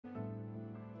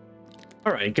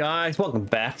Alright guys, welcome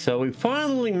back. So we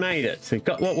finally made it. So we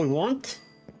got what we want.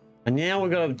 And now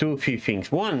we've got to do a few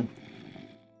things. One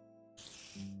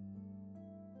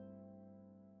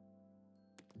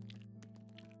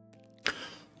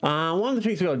of the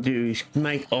things we got to do is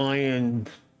make iron.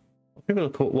 I think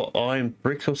we'll call it what, iron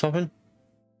bricks or something.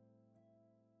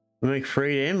 We make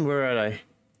 3 of them. Where are they?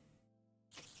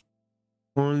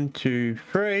 1, 2,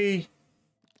 3.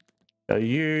 So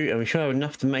you, and we should have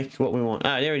enough to make what we want.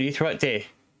 Ah, there it is, right there.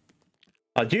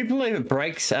 I do believe it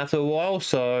breaks after a while,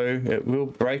 so it will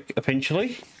break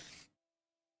eventually.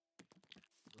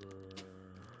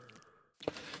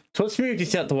 So let's move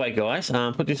this out the way, guys.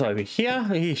 Put this over here.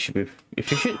 Here should be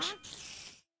efficient.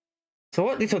 So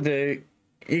what this will do,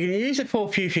 you can use it for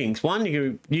a few things. One,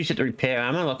 you can use it to repair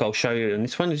armor, like I'll show you in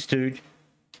this one, this dude.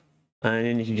 And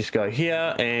then you can just go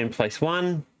here and place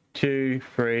 1, 2,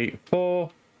 3,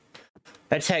 4.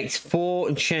 That takes 4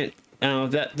 enchant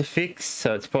of that to fix,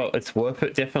 so it's worth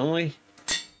it definitely.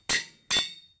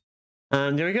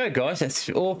 And there we go, guys. That's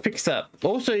all fixed up.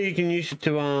 Also, you can use it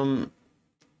to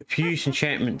fuse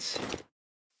enchantments.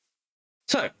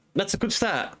 So that's a good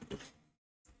start.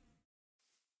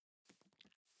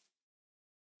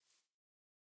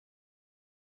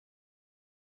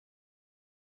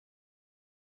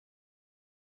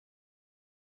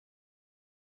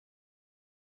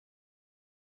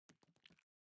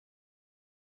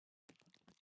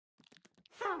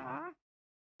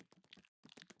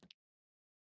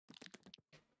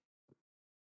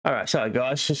 Alright, so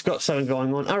guys, just got something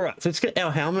going on. Alright, so let's get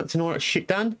our helmets and all that shit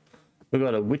done. We've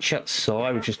got a witch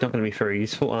outside, which is not going to be very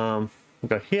useful. We'll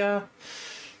go here.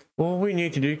 All we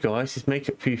need to do, guys, is make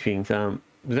a few things.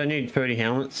 We don't need 30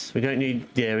 helmets. We don't need,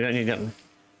 yeah, we don't need that one.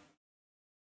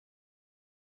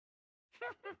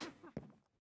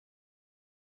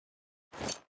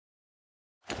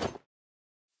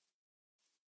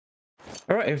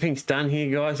 Alright, everything's done here,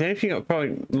 guys. Anything that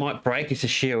probably might break is a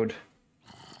shield.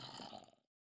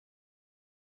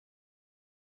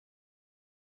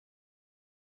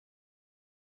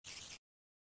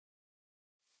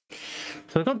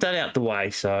 So I got that out the way,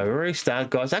 so restart,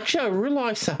 guys. Actually, I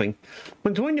realised something.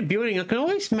 When doing the building, I can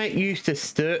always make use to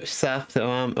stir stuff,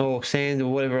 or sand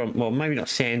or whatever. Well, maybe not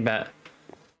sand, but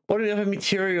whatever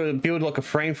material to build like a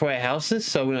frame for our houses.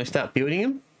 So when I start building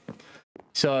them,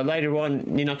 so later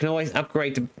on, you know, I can always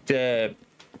upgrade the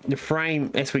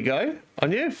frame as we go. I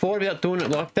never thought about doing it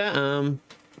like that.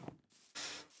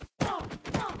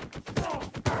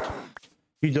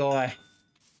 You die.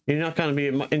 You're not going to be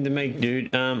into me,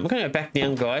 dude. I'm going to go back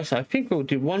down, guys. I think we'll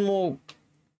do one more.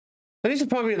 This is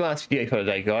probably the last video for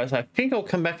today, guys. I think I'll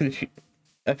come back in the.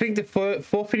 I think the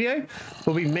fourth video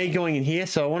will be me going in here.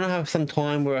 So I want to have some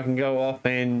time where I can go off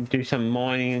and do some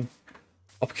mining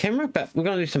off camera. But we're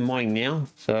going to do some mining now.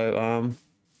 So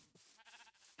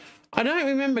I don't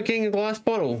remember getting a glass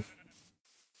bottle.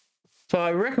 So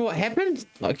I reckon what happened,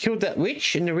 I killed that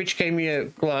witch, and the witch gave me a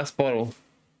glass bottle.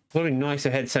 It would have been nice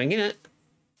if I had something in it.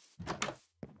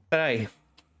 But hey,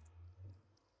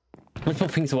 let's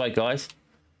put things away, guys.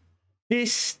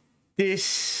 This. We'll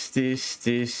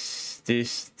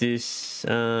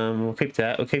keep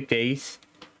that. We'll keep these.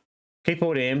 Keep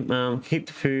all them. Keep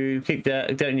the food. Keep that.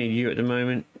 I don't need you at the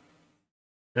moment.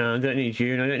 I don't need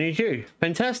you, and I don't need you.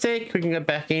 Fantastic. We can go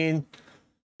back in.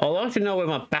 I'd like to know where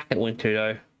my bucket went to,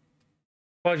 though.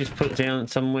 I'll just put it down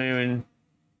somewhere and.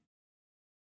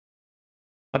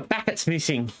 My bucket's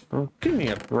missing. Oh, give me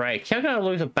a break. How can I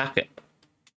lose a bucket?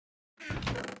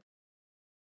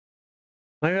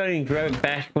 Maybe I didn't grab it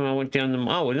back when I went down the...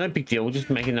 Oh, well, no big deal. We'll just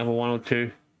make another 1 or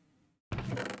 2.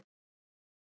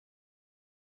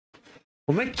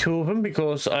 We'll make 2 of them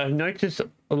because I've noticed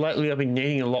lately I've been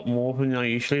needing a lot more than I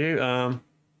usually do.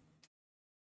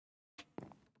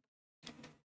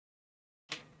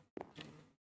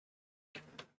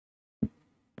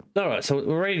 Alright, so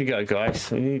we're ready to go,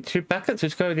 guys. We need 2 buckets.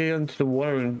 Let's go down to the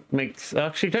water and make...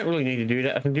 Actually, don't really need to do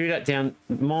that. I can do that down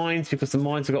mines because the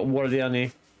mines have got water down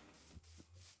there.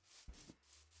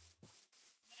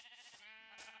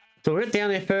 So we'll get down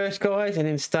there first, guys, and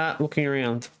then start looking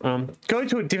around. Go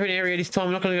to a different area this time.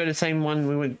 I'm not going to go to the same one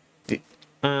we went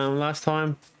last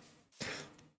time.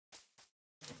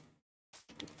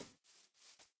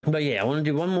 But yeah, I want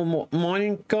to do one more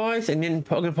mining, guys, and then I'm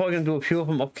probably going to do a few of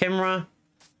them off camera.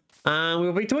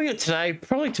 We'll be doing it today,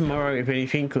 probably tomorrow if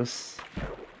anything, because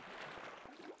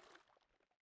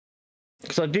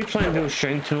I do plan to do a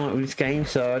stream tonight with this game,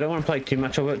 so I don't want to play too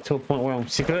much of it to a point where I'm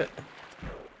sick of it.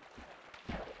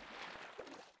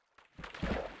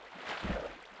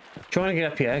 Trying to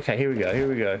get up here. Okay, here we go. Here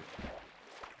we go.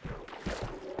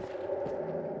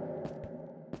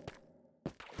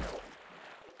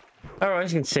 Alright,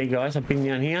 as you can see guys, I've been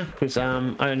down here because I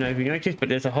don't know if you noticed, but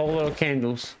there's a whole lot of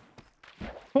candles.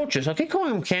 Torches, I keep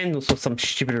calling them candles for some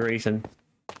stupid reason.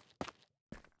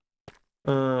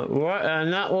 Right,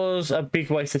 and that was a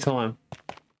big waste of time.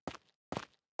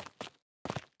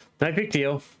 No big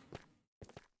deal.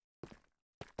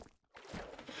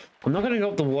 I'm not going to go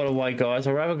up the waterway, guys.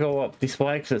 I'd rather go up this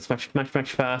way because it's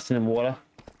much faster than water.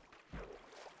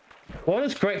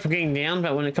 Water's great for getting down,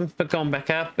 but when it comes to going back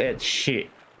up, it's shit.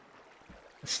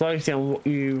 It slows down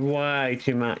you way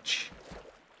too much.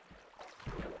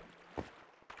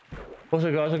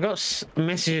 Also, guys, I've got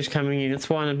messages coming in. That's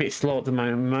why I'm a bit slow at the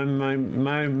moment.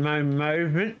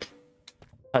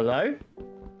 Hello?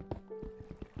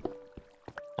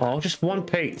 Oh, just one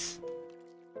piece.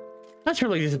 That's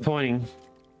really disappointing.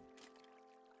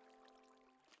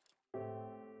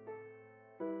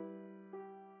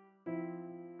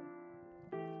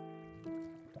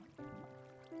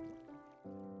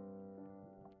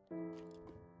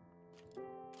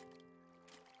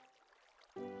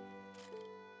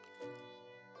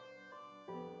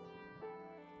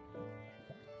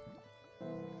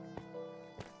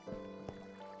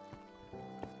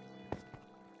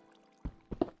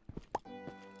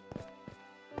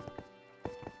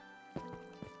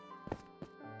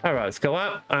 Alright, let's go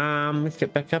up. Let's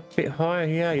get back up a bit higher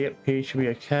here. Yep, here should be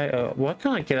okay. Why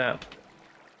can't I get up?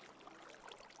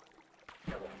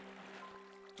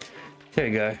 There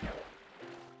we go.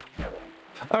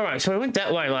 Alright, so we went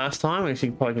that way last time, as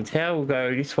you probably can tell. We'll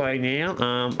go this way now.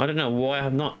 I don't know why I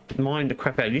have not mined the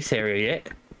crap out of this area yet.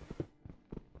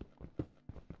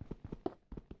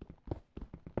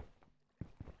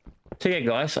 So yeah,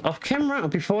 guys, off camera,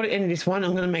 before the end of this one,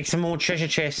 I'm going to make some more treasure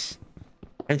chests.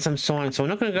 And some signs, so I'm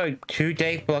not going to go too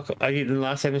deep like I did in the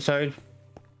last episode.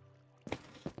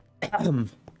 That's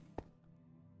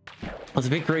a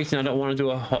big reason I don't want to do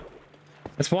a hot.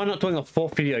 That's why I'm not doing a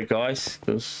fourth video, guys.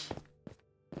 Because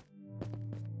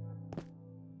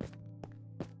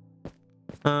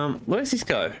where does this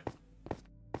go?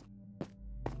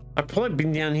 I've probably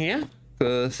been down here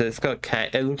because it's got a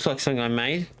cat. It looks like something I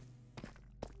made.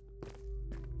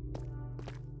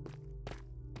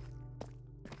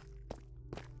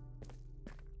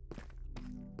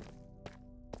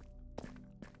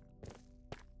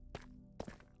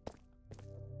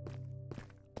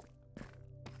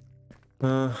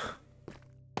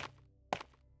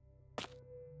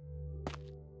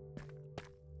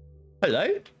 Hello?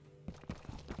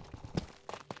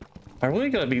 I really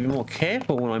gotta be more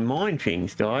careful when I mine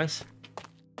things, guys.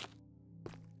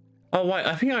 Oh wait,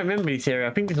 I think I remember this area.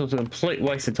 I think this was a complete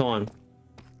waste of time.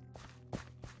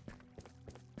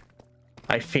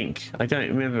 I think. I don't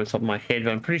remember off the top of my head,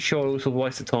 but I'm pretty sure it was a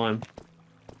waste of time.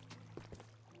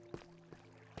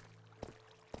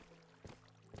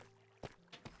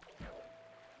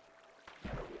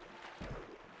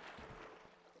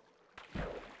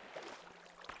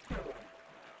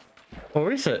 Or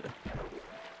is it?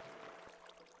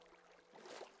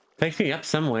 Takes me up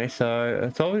somewhere, so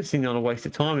it's obviously not a waste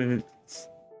of time if it's...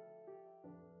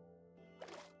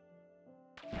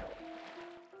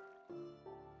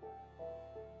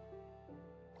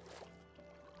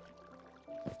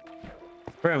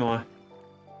 Where am I?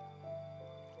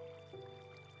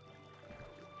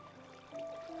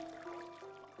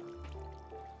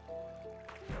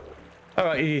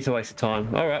 Alright, it is a waste of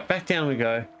time. Alright, back down we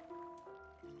go.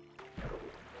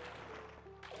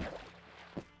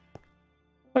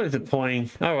 What is it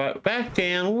pointing? Alright, back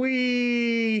down.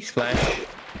 Wee splash.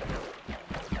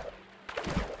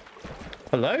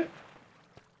 Hello?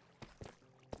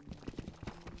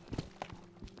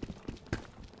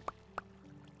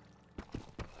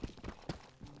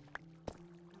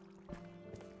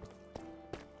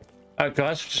 Alright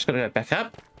guys, we're just gonna go back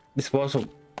up. This was a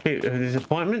bit of a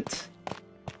disappointment.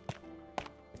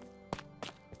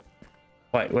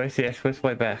 Wait, where's the express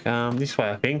way back? This way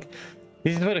I think.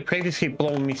 This is where the creepers keep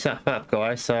blowing me stuff up,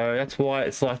 guys, so that's why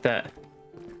it's like that.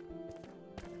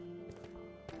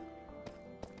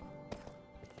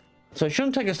 So it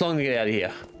shouldn't take us long to get out of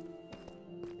here.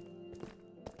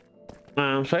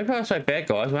 So far so bad,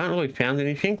 guys. We haven't really found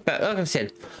anything, but like I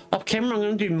said, off camera I'm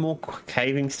going to do more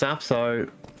caving stuff, so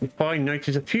you probably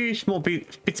notice a few small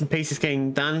bits and pieces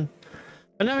getting done,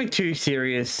 but nothing too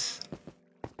serious.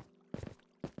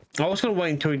 I was going to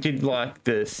wait until we did like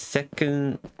the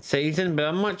second season, but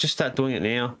I might just start doing it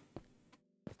now.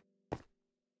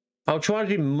 I'll try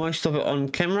to do most of it on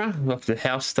camera, like the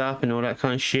house stuff and all that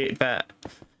kind of shit, but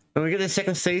when we get the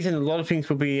second season, a lot of things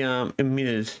will be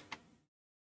omitted.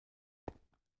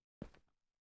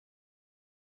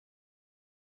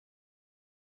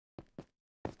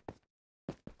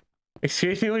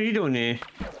 Excuse me, what are you doing there?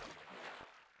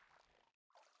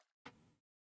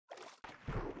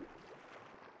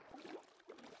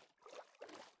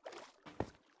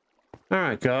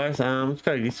 Alright guys, let's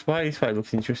go this way. This way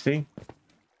looks interesting.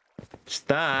 It's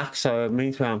dark, so it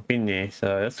means we haven't been there,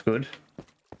 so that's good.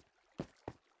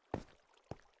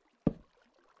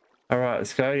 Alright,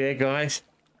 let's go, yeah guys.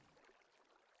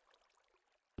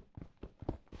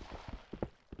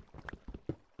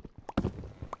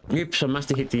 Oops, I must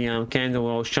have hit the candle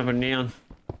while I was jumping down.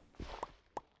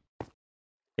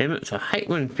 Damn it, I hate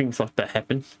when things like that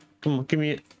happen. Come on, give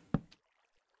me it.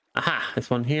 Aha, this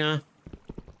one here.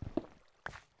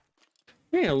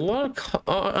 Yeah, a lot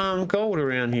of gold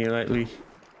around here lately.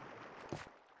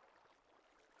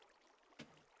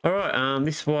 Alright,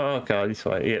 this way. Okay, this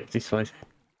way. Yep, this way.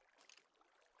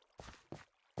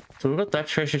 So we've got that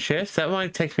treasure chest. That one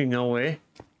takes me nowhere.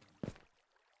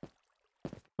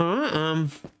 Alright,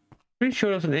 pretty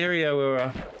sure there's an area where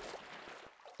I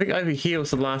think over here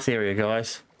was the last area,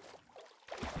 guys.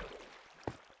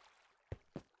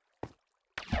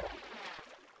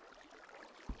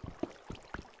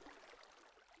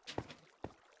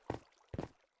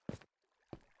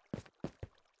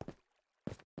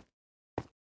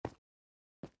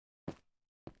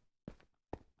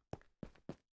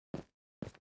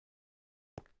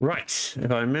 Right,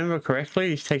 if I remember correctly,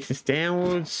 this takes us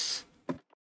downwards.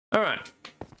 Alright.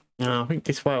 I think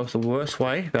this way was the worst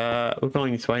way, but we're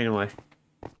going this way anyway.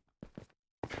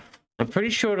 I'm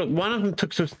pretty sure that one of them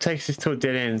takes us to a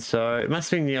dead end, so it must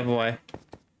have been the other way.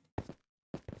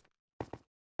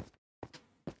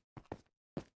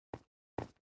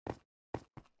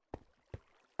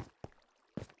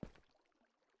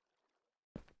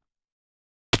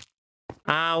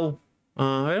 Ow.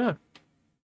 Yeah.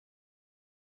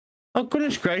 Oh,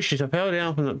 goodness gracious, I fell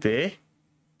down from up there.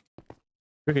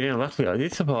 Freaking hell, luckily I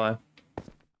did survive.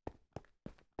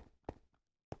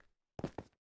 Oh,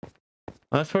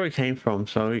 that's where we came from,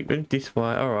 so we went this way.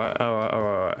 Alright,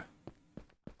 alright.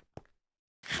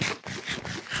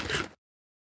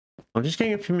 I'm just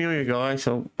getting familiar, guys,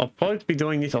 so I'll probably be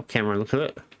doing this off camera. Look at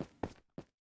it.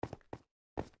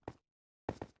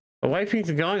 The way things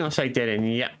are going, I'll say dead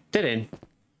end. Yeah, dead end.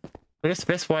 I guess the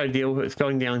best way to deal with it is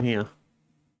going down here.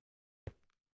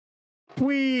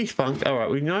 We spunked.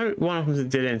 Alright, we know one of them's a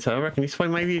dead end, so I reckon this way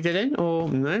may be a dead end, or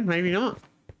no, maybe not.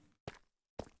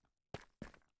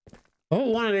 I thought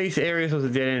one of these areas was a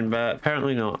dead end, but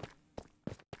apparently not.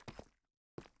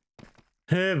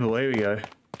 Oh boy, here we go.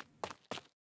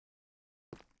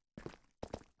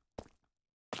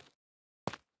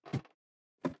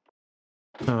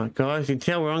 Alright guys, you can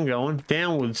tell where I'm going.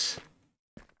 Downwards.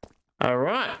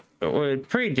 Alright, we're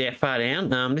pretty far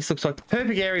down. This looks like the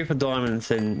perfect area for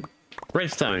diamonds and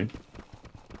redstone.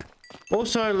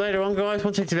 Also, later on guys,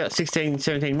 once it's about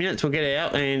 16-17 minutes, we'll get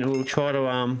out and we'll try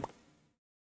to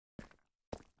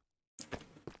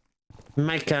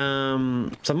make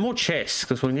some more chests,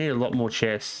 because we need a lot more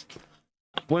chests.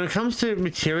 When it comes to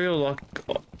material like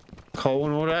coal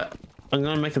and all that, I'm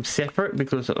going to make them separate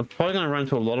because I'm probably going to run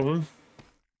into a lot of them.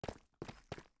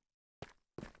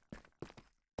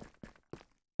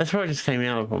 That's where I just came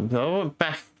out of them, so I went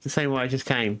back the same way I just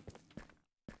came.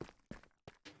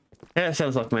 Yeah, that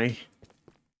sounds like me.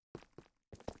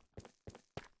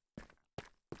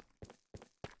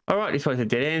 Alright, this way's a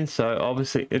dead end, so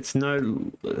obviously it's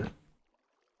no...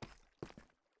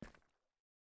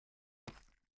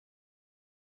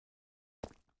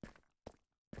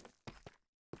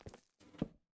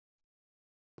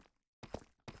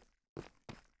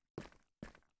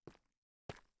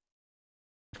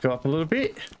 Go up a little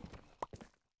bit.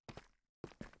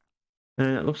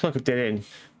 And it looks like a dead end.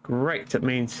 Great, that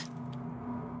means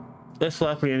less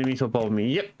likely enemies will bother me.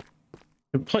 Yep.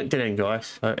 Complete dead end,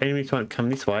 guys. So enemies won't come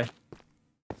this way.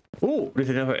 Oh, there's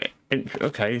another...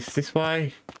 Okay, it's this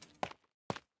way.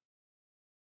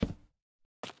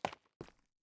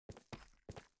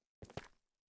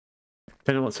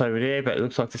 Don't know what's over there, but it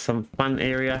looks like there's some fun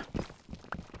area.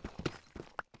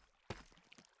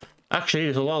 Actually,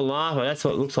 there's a lot of lava. That's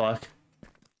what it looks like.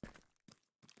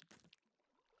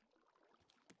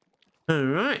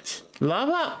 Alright.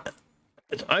 Lava.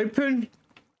 It's open.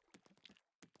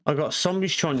 I got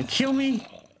zombies trying to kill me.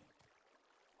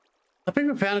 I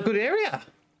think we found a good area.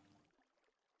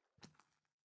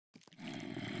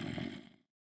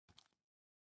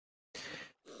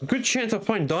 Good chance I'll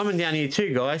find diamond down here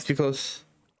too, guys, because...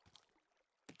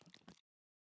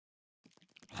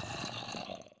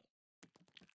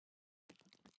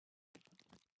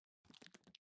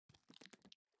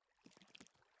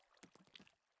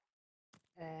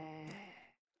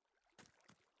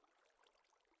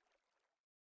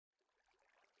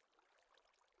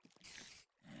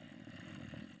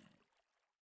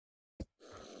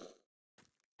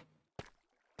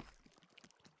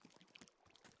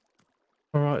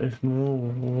 Alright, right, there's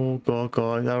more. Oh god,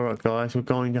 guys. All right, guys, we're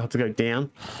going to have to go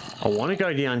down. I want to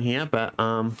go down here, but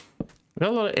we've got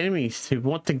a lot of enemies who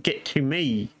want to get to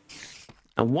me,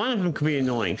 and one of them could be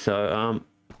annoying. So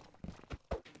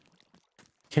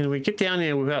can we get down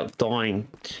there without dying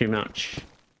too much?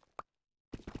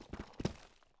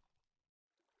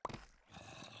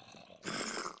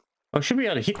 I should be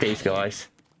able to hit these guys.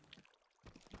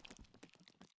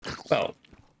 Well,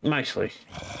 mostly.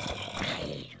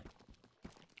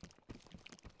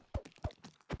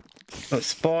 Got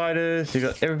spiders, you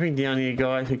got everything down here,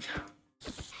 guys.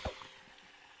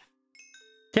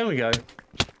 Down we go.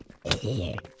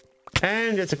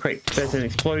 And there's a creep. There's an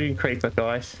exploding creeper,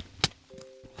 guys.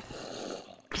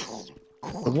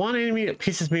 The one enemy that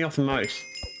pisses me off the most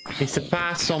is the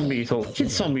fast zombies, or kid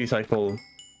zombies I call them.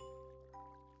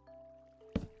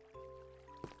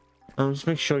 Just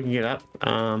make sure I can get up.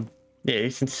 Yeah,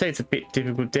 you can see it's a bit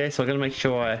difficult there, so I'm gonna make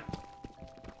sure I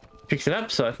fix it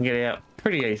up so I can get out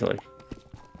pretty easily.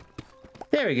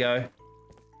 There we go.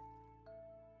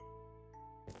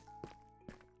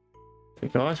 So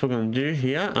guys, what we're gonna do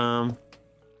here,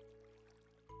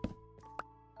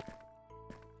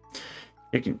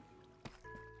 you can.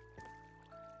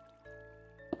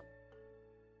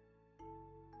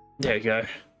 There we go.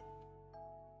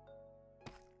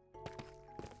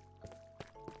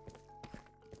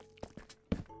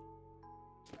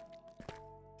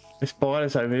 The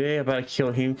spider's over there. I better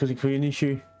kill him because he could be an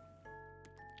issue.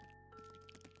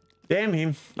 Damn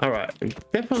him. Alright.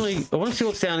 Definitely. I want to see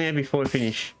what's down there before we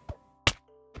finish.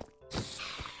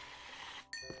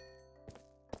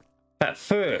 But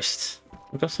first,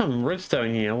 we've got some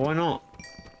redstone here. Why not?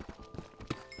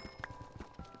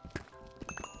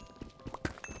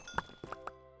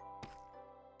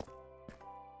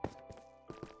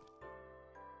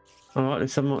 Alright,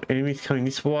 there's some more enemies coming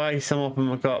this way. Some of them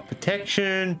have got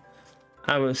protection.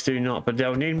 Others do not, but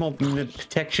they'll need more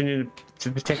protection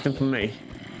to protect them from me.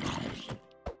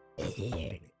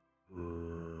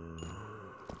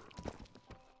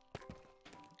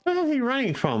 Where is he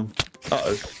running from?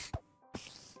 Uh-oh.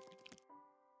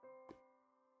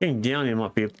 Getting down here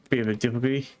might be a bit of a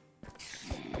difficulty.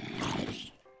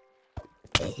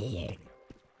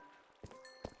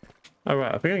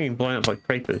 Alright, I think I'm getting blown up by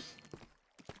creepers.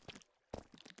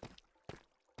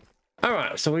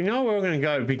 Alright, so we know where we're going to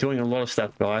go. Be doing a lot of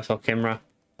stuff, guys, off camera.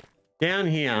 Down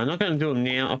here, I'm not going to do them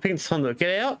now. I think it's time to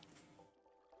get out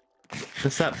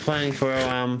and start planning for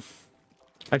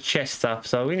our chest stuff.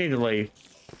 So we need to leave.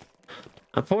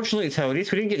 Unfortunately, it's how it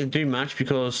is. We didn't get to do much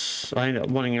because I ended up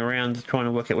wandering around trying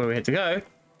to work out where we had to go.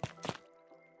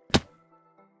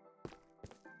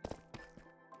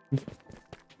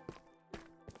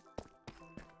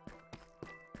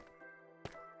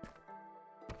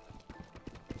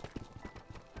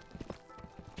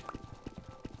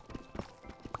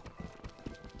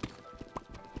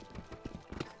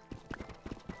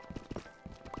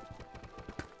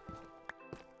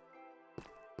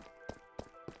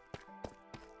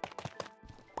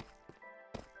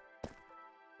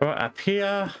 Right up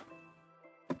here.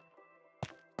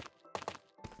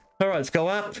 All right, let's go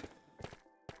up.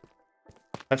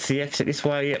 That's the exit this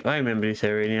way. Yep, I remember this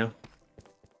area now.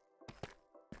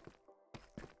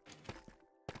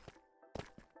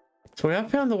 So we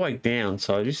have found the way down.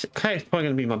 So this cave is probably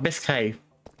going to be my best cave,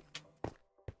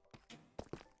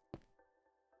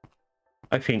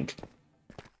 I think.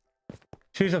 As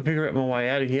soon as I figure out my way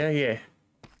out of here, yeah.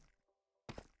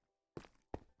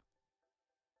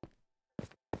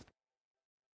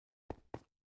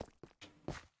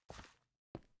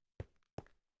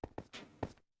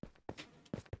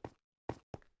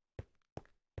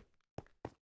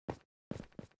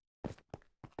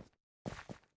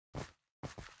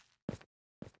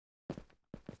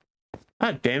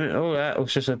 Ah, damn it. All that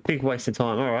was just a big waste of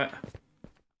time. All right.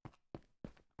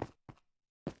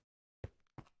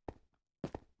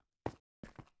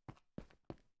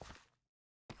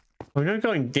 I know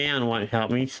going down won't help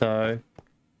me, so...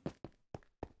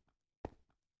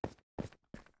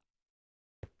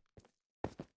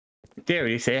 There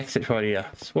it is, the exit right here.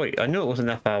 Sweet, I knew it wasn't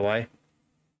that far away.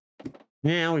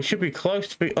 Now we should be close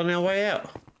to be on our way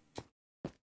out.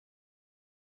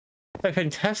 So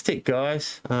fantastic,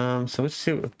 guys. So let's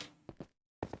see what...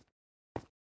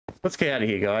 Let's get out of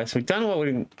here, guys. We've done what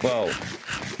we... Well,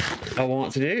 I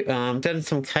want to do. Done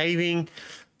some caving.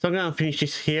 So I'm going to finish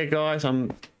this here, guys. Well,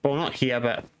 not here,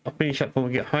 but I'll finish up when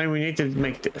we get home. We need to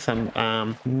make some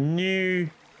new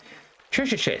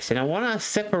treasure chests, and I want to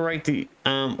separate the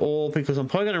ore because I'm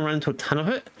probably going to run into a ton of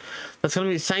it. That's going to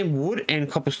be the same wood and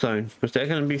cobblestone because they're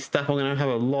going to be stuff I'm going to have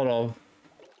a lot of.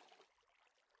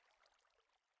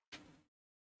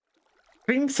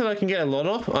 things that I can get a lot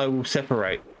of, I will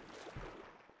separate.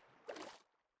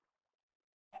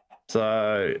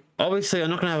 So obviously I'm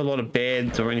not going to have a lot of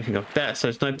beds or anything like that, so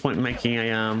there's no point making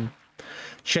a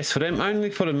chest for them, only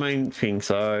for the main thing.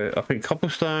 So I think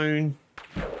cobblestone,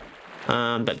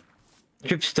 that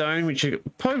dripstone, which are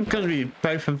probably going to be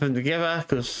both of them together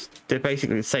because they're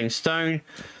basically the same stone,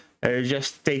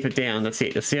 just deeper down. That's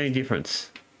it. That's the only difference.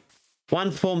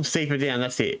 One form's deeper down.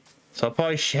 That's it. So I'll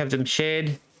probably have them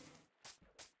shared.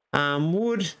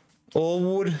 Wood, all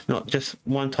wood, not just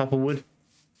one type of wood.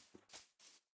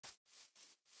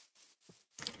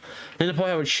 And I'll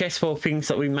probably have a chest for things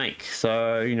that we make.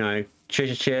 So, you know,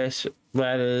 treasure chests,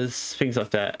 ladders, things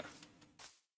like that.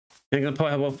 And I'm going to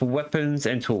probably have one for weapons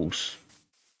and tools.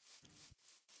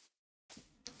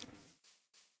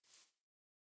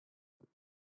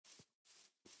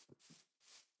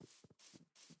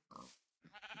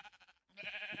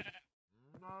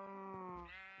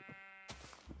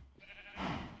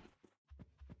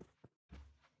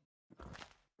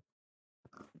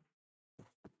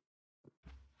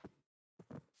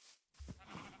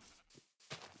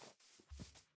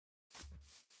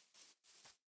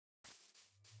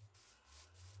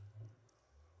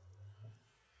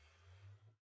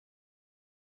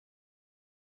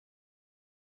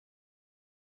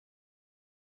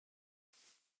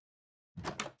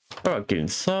 Alright, get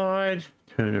inside,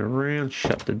 turn around,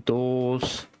 shut the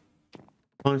doors,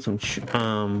 find some,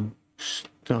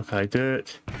 okay,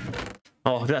 dirt.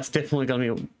 Oh, that's definitely going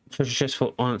to be a treasure chest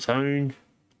for on its own.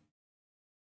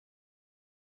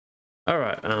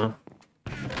 Alright,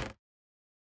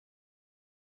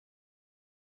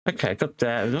 okay, got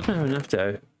that. We're not going to have enough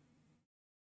though.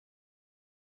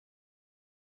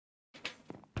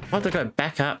 I have to go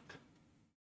back up.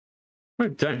 We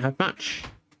don't have much.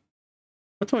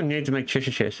 What do I need to make treasure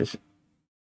chests?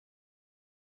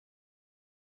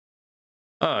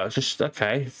 Oh, just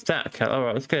okay. It's that. Okay, all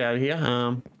right. Let's get out of here.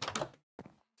 I'm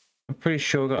pretty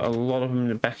sure I got a lot of them in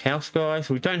the back house, guys.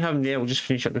 We don't have them there. We'll just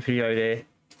finish up the video there.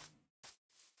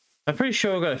 I'm pretty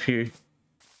sure I got a few.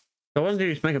 What I want to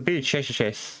do is make a bit of treasure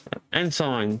chests and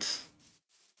signs.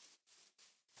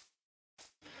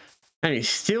 And he's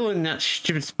still in that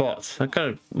stupid spot.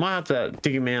 Might have to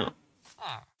dig him out.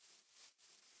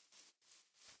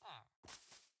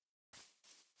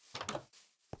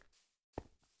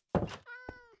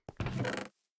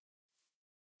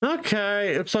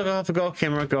 Okay, looks like I have to go off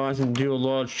camera, guys, and do a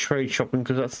lot of tree chopping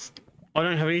because I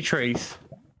don't have any trees,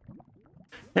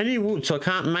 any wood, so I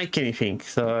can't make anything.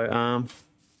 So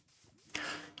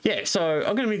yeah, so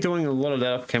I'm going to be doing a lot of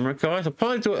that off camera, guys. I'll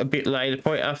probably do it a bit later,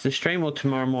 probably after the stream or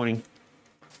tomorrow morning.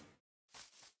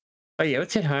 Oh yeah,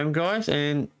 let's head home, guys,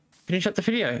 and finish up the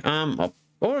video.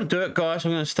 All the dirt, guys,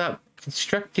 I'm going to start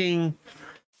constructing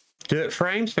dirt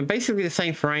frames, but basically the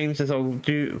same frames as I'll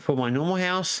do for my normal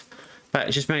house, but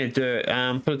it's just made of dirt.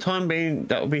 For the time being,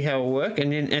 that will be how it will work,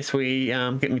 and then as we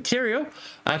get material,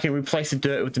 I can replace the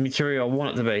dirt with the material I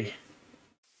want it to be.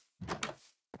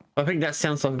 I think that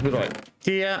sounds like a good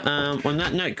idea. On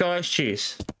that note, guys,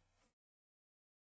 cheers.